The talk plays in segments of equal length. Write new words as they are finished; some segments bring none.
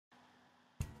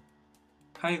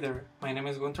Hi there, my name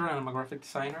is Gunter and I'm a graphic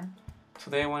designer.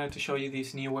 Today I wanted to show you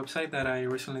this new website that I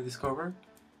recently discovered.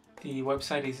 The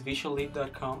website is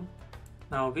Visualead.com.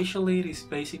 Now Visualead is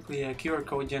basically a QR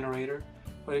code generator,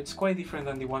 but it's quite different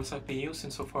than the ones I've been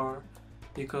using so far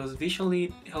because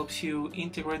Visualead helps you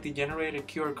integrate the generated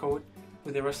QR code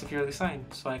with the rest of your design.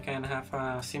 So I can have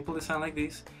a simple design like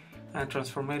this and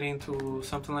transform it into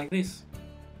something like this.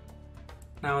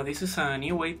 Now this is a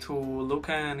new way to look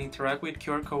and interact with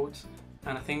QR codes,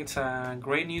 and I think it's a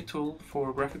great new tool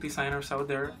for graphic designers out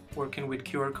there working with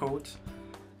QR codes,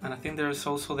 and I think there's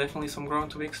also definitely some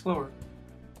ground to be explored.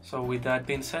 So with that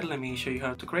being said, let me show you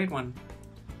how to create one.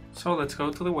 So let's go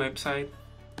to the website,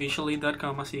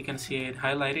 visualead.com, as you can see it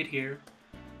highlighted here.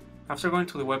 After going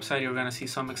to the website, you're going to see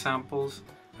some examples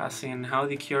as in how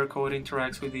the QR code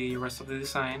interacts with the rest of the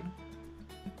design.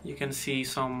 You can see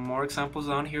some more examples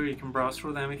down here, you can browse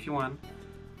through them if you want.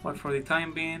 But for the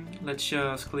time being, let's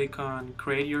just click on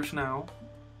create yours now.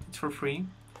 It's for free.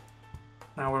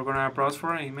 Now we're gonna browse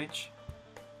for an image.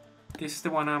 This is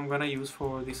the one I'm gonna use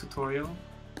for this tutorial.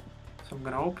 So I'm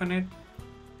gonna open it.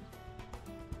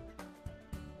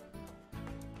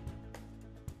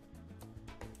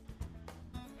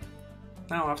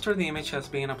 Now after the image has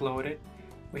been uploaded,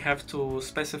 we have to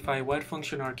specify what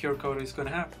function our QR code is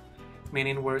gonna have,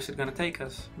 meaning where is it gonna take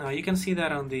us. Now you can see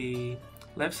that on the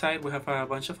left side we have a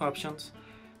bunch of options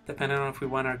depending on if we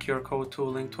want our QR code to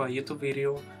link to a YouTube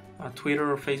video, a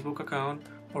Twitter or Facebook account,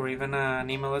 or even an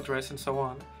email address and so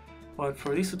on. But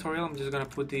for this tutorial I'm just going to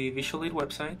put the Visualead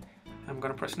website. I'm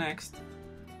going to press next.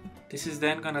 This is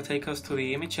then going to take us to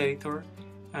the image editor,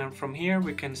 and from here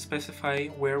we can specify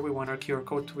where we want our QR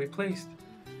code to be placed.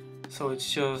 So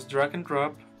it's just drag and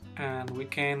drop, and we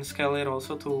can scale it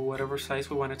also to whatever size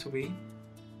we want it to be.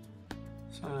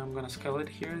 So I'm gonna scale it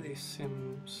here. This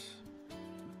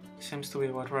seems to be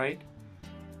about right.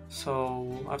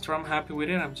 So after I'm happy with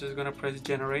it, I'm just gonna press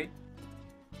generate,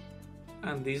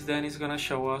 and this then is gonna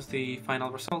show us the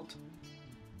final result.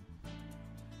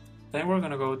 Then we're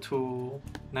gonna go to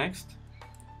next.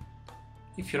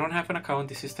 If you don't have an account,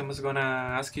 the system is gonna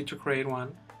ask you to create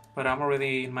one, but I'm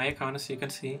already in my account, as you can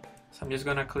see. So I'm just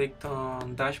gonna click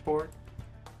on dashboard.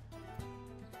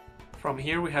 From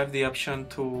here we have the option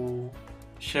to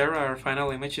share our final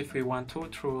image if we want to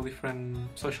through different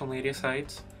social media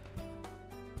sites.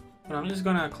 But I'm just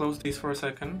gonna close this for a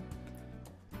second.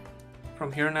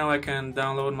 From here now I can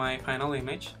download my final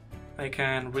image. I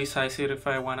can resize it if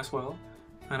I want as well,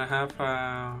 and I have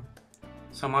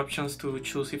some options to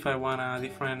choose if I want a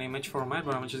different image format,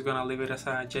 but I'm just gonna leave it as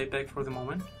a JPEG for the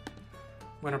moment.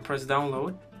 I'm gonna press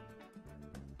download.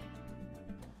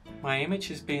 My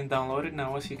image is being downloaded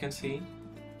now, as you can see.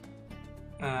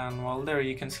 And well, there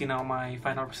you can see now my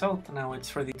final result. Now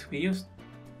it's ready to be used.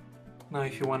 Now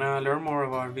if you want to learn more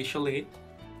about Visualead,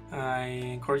 I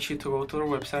encourage you to go to their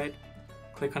website,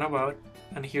 click on about,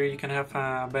 and here you can have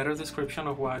a better description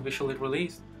of what Visualead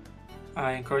released.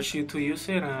 I encourage you to use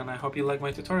it, and I hope you like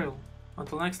my tutorial.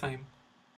 Until next time.